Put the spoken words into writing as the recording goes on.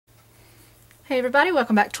Hey everybody,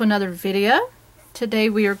 welcome back to another video. Today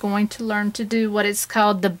we are going to learn to do what is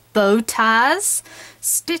called the bow ties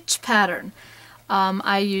stitch pattern.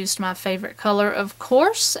 I used my favorite color, of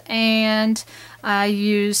course, and I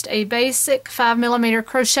used a basic 5mm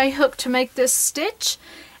crochet hook to make this stitch,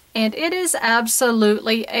 and it is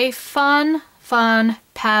absolutely a fun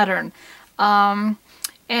pattern.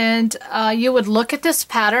 You would look at this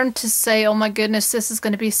pattern to say, oh my goodness, this is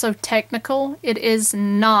going to be so technical. It is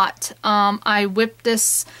not. I whipped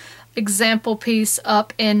this example piece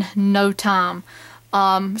up in no time.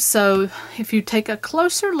 So if you take a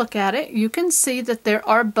closer look at it, you can see that there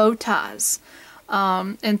are bow ties.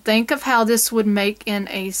 And think of how this would make in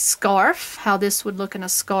a scarf, how this would look in a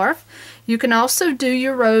scarf. You can also do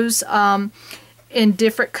your rows in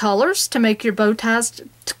different colors to make your bow ties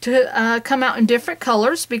to come out in different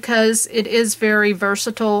colors, because it is very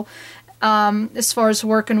versatile as far as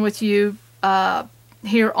working with you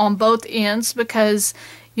here on both ends, because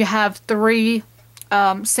you have 3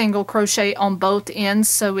 single crochet on both ends,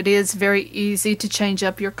 so it is very easy to change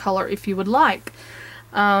up your color if you would like.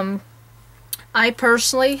 I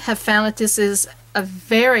personally have found that this is a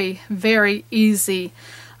very easy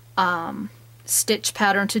stitch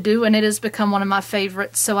pattern to do, and it has become one of my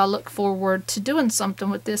favorites, so I look forward to doing something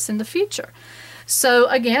with this in the future. So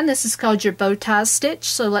again, this is called your bow tie stitch,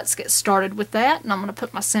 so let's get started with that, and I'm going to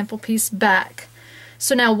put my sample piece back.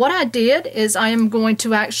 So now what I did is I am going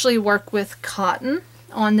to actually work with cotton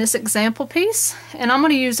on this example piece, and I'm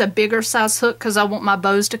going to use a bigger size hook because I want my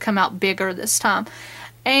bows to come out bigger this time.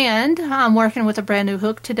 And I'm working with a brand new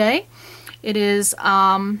hook today. It is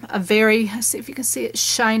a very, see if you can see it,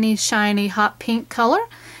 shiny hot pink color.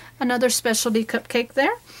 Another specialty cupcake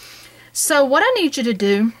there. So what I need you to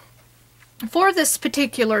do for this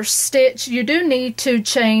particular stitch, you do need to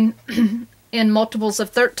chain in multiples of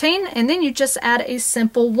 13, and then you just add a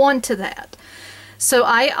simple 1 to that. So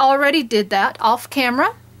I already did that off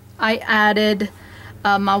camera. I added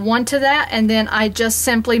my 1 to that, and then I just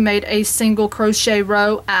simply made a single crochet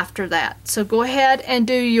row after that. So go ahead and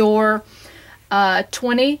do your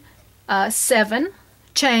 27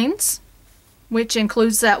 chains, which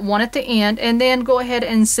includes that 1 at the end, and then go ahead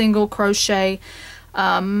and single crochet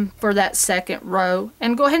for that second row,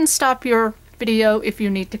 and go ahead and stop your video if you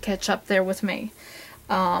need to catch up there with me.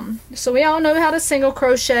 So we all know how to single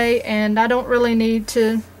crochet, and I don't really need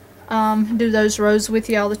to do those rows with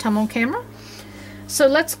you all the time on camera. So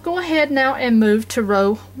let's go ahead now and move to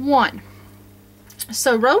row 1.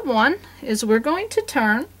 So row 1 is we're going to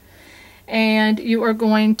turn, and you are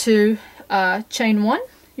going to chain 1.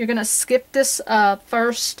 You're going to skip this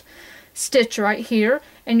first stitch right here,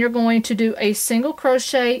 and you're going to do a single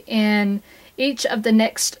crochet in each of the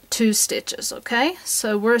next 2 stitches, okay?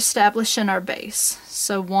 So we're establishing our base.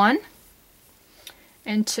 So 1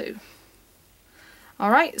 and 2.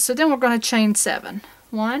 Alright, so then we're going to chain 7.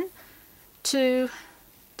 1, 2,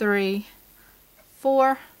 3,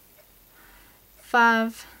 4,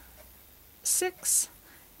 5, 6,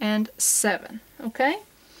 and 7. Okay,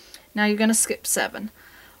 now you're going to skip 7.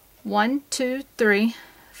 1, 2, 3,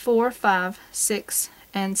 4, 5, 6,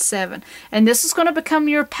 and 7. And this is going to become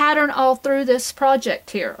your pattern all through this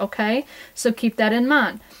project here, okay? So keep that in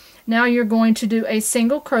mind. Now you're going to do a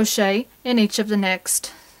single crochet in each of the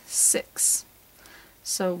next 6.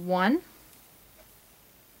 So 1,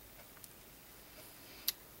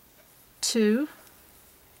 2,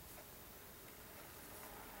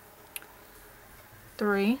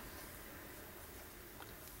 3,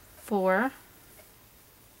 4,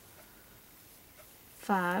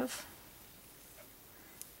 5,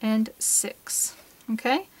 and 6.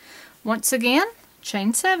 Okay, once again,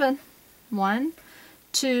 chain 7. 1,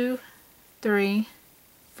 2, 3,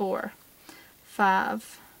 4,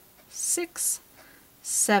 5, 6,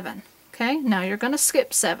 7. Okay, now you're going to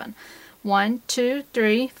skip 7. 1, 2,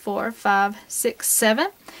 3, 4, 5, 6, 7.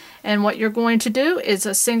 And what you're going to do is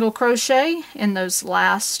a single crochet in those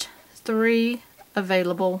last 3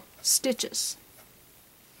 available stitches.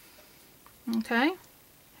 Okay,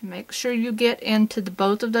 and make sure you get into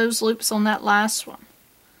both of those loops on that last one.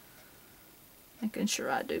 Making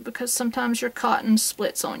sure I do, because sometimes your cotton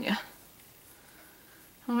splits on you.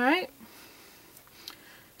 Alright,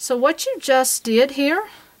 so what you just did here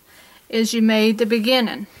is you made the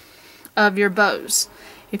beginning of your bows.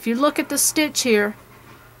 If you look at the stitch here,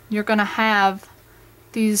 you're going to have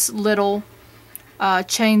these little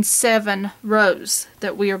chain 7 rows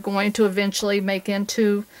that we are going to eventually make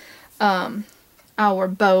into our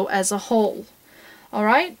bow as a whole.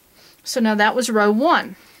 Alright, so now that was row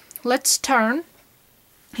 1. Let's turn,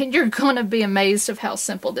 and you're going to be amazed of how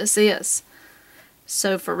simple this is.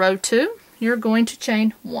 So for row 2, you're going to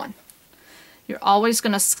chain 1. You're always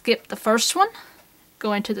going to skip the first one,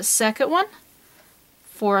 go into the second one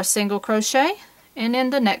for a single crochet, and in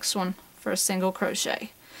the next one for a single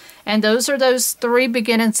crochet. And those are those 3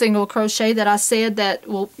 beginning single crochet that I said that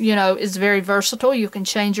will, is very versatile. You can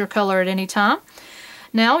change your color at any time.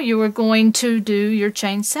 Now you are going to do your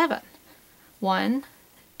chain 7. 1,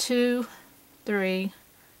 2, 3,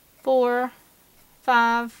 4,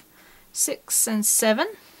 5, 6, and 7.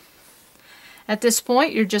 At this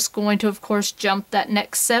point, you're just going to, of course, jump that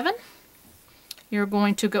next 7. You're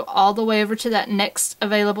going to go all the way over to that next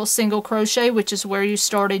available single crochet, which is where you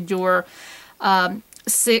started your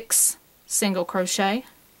 6 single crochet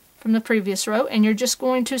from the previous row, and you're just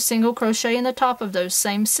going to single crochet in the top of those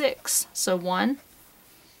same 6. So 1,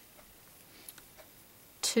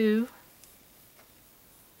 2,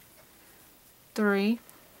 3,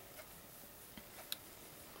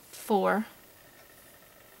 4,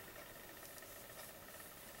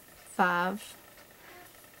 5,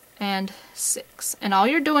 and 6. And all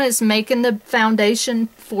you're doing is making the foundation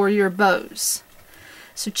for your bows.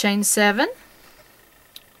 So chain 7,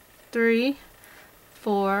 3,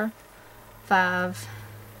 4, 5,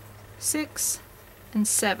 6, and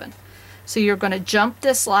 7. So you're going to jump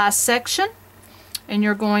this last section, and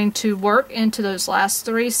you're going to work into those last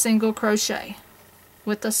 3 single crochet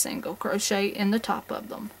with a single crochet in the top of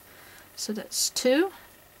them. So that's 2,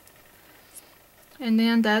 and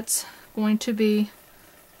then that's going to be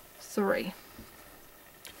 3.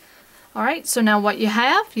 Alright, so now what you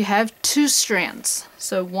have 2 strands.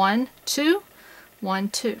 So 1, 2, 1,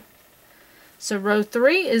 2. So row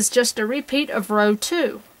 3 is just a repeat of row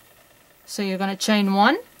 2. So you're going to chain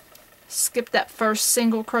 1, skip that first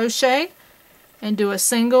single crochet, and do a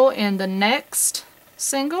single in the next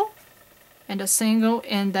single, and a single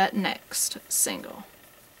in that next single.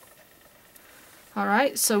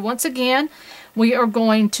 Alright, so once again, we are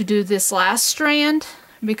going to do this last strand,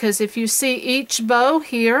 because if you see each bow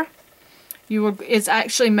here, it's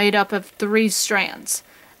actually made up of 3 strands.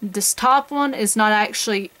 This top one is not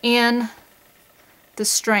actually in the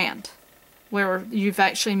strand where you've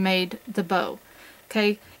actually made the bow.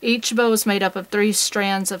 Okay, each bow is made up of 3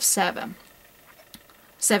 strands of 7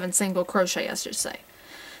 single crochet, I should say.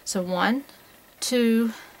 So 1,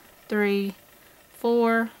 2, 3,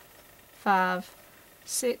 4, 5,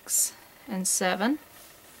 6, and 7.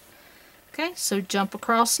 Okay, so jump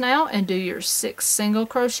across now and do your 6 single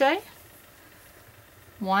crochet.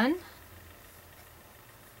 1,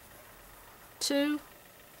 2,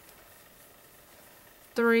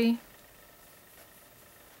 3,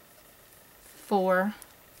 4,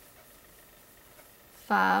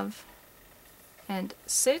 5, and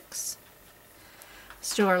 6.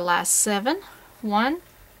 Let's do our last 7. 1,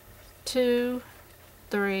 2,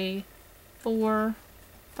 3, 4,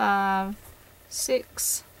 5,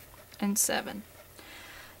 6, and 7.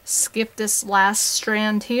 Skip this last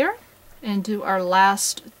strand here and do our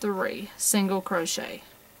last 3 single crochet.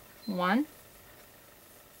 1,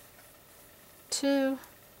 2,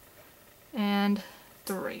 and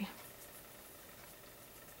 3.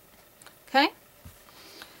 Okay?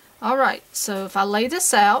 Alright, so if I lay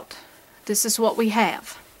this out, this is what we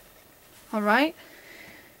have. Alright?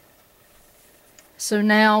 So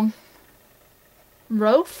now,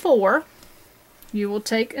 row 4, you will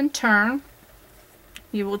take and turn.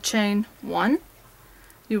 You will chain 1.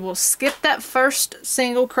 You will skip that first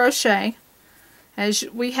single crochet, as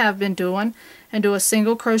we have been doing, and do a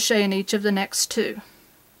single crochet in each of the next 2.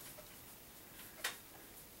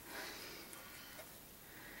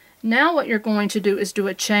 Now what you're going to do is do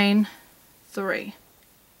a chain 3.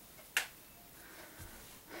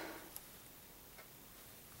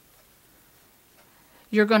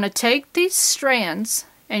 You're going to take these strands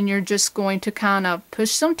and you're just going to kind of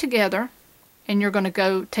push them together, and you're going to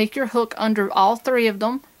go take your hook under all 3 of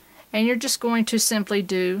them, and you're just going to simply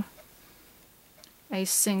do a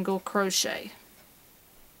single crochet.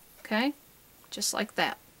 Okay? Just like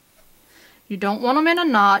that. You don't want them in a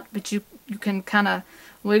knot, but you can kind of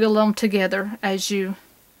wiggle them together as you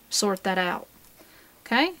sort that out.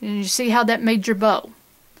 Okay? And you see how that made your bow.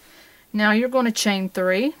 Now you're going to chain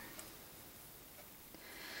 3.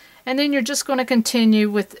 And then you're just going to continue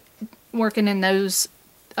with working in those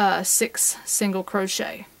 6 single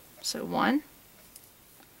crochet. So 1,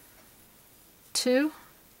 2,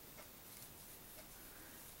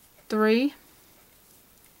 3.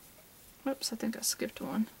 Whoops, I think I skipped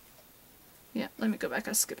one. Yeah, let me go back.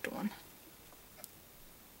 I skipped one.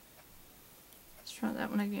 Let's try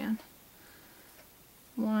that one again.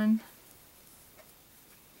 1,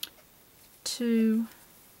 2,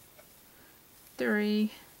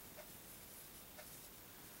 3, 4,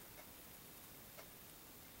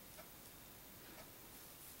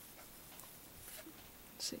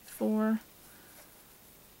 let's see, 4,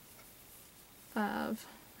 5,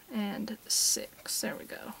 and 6. There we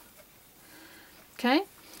go. Okay,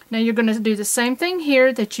 now you're going to do the same thing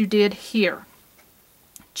here that you did here.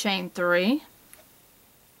 Chain 3.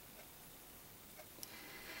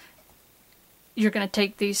 You're going to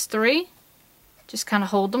take these 3, just kind of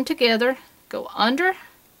hold them together, go under,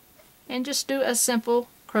 and just do a simple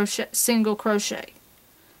crochet, single crochet.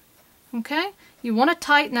 Okay, you want to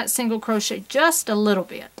tighten that single crochet just a little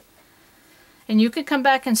bit. And you can come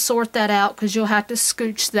back and sort that out because you'll have to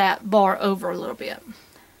scooch that bar over a little bit.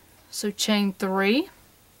 So chain 3,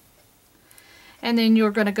 and then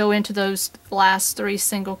you're going to go into those last 3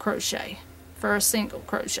 single crochet for a single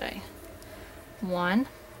crochet. 1,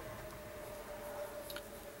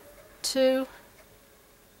 2,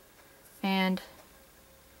 and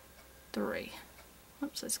 3.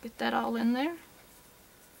 Oops, let's get that all in there.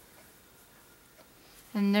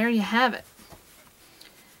 And there you have it.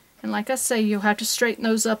 And like I say, you'll have to straighten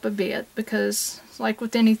those up a bit because, like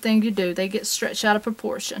with anything you do, they get stretched out of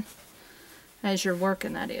proportion as you're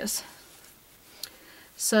working, that is.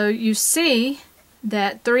 So you see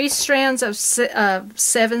that 3 strands of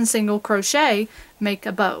 7 single crochet make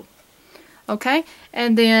a bow. Okay,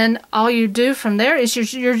 and then all you do from there is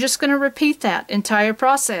you're just going to repeat that entire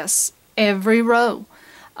process every row,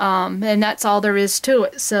 and that's all there is to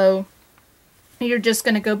it. So you're just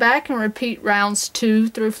going to go back and repeat rounds 2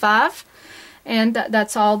 through 5, and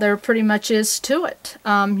that's all there pretty much is to it.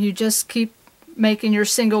 You just keep making your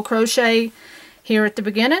single crochet here at the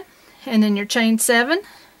beginning, and then your chain 7,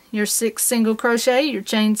 your 6 single crochet, your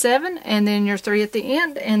chain 7, and then your 3 at the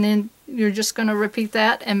end, and then you're just going to repeat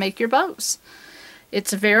that and make your bows.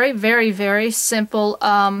 It's a very, very, very simple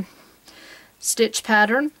stitch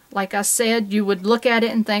pattern. Like I said, you would look at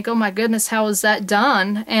it and think, oh my goodness, how is that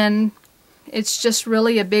done? And it's just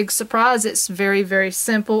really a big surprise. It's very, very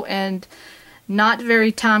simple and not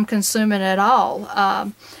very time consuming at all.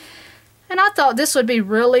 And I thought this would be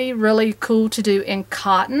really, really cool to do in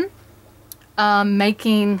cotton,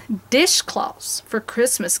 making dishcloths for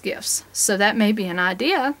Christmas gifts. So that may be an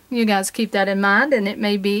idea. You guys keep that in mind, and it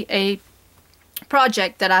may be a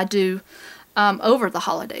project that I do over the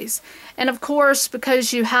holidays. And of course,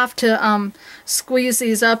 because you have to squeeze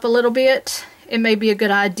these up a little bit, it may be a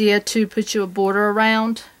good idea to put you a border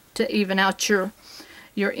around to even out your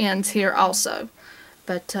ends here also.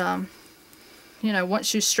 But you know,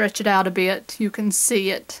 once you stretch it out a bit, you can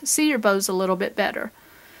see your bows a little bit better.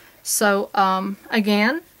 So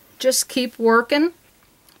again, just keep working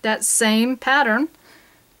that same pattern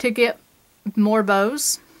to get more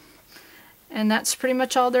bows. And that's pretty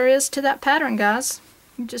much all there is to that pattern, guys.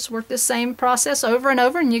 You just work the same process over and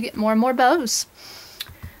over and you get more and more bows.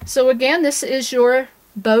 So again, this is your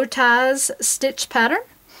bow ties stitch pattern.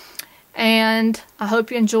 And I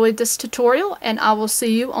hope you enjoyed this tutorial, and I will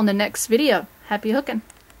see you on the next video. Happy hooking!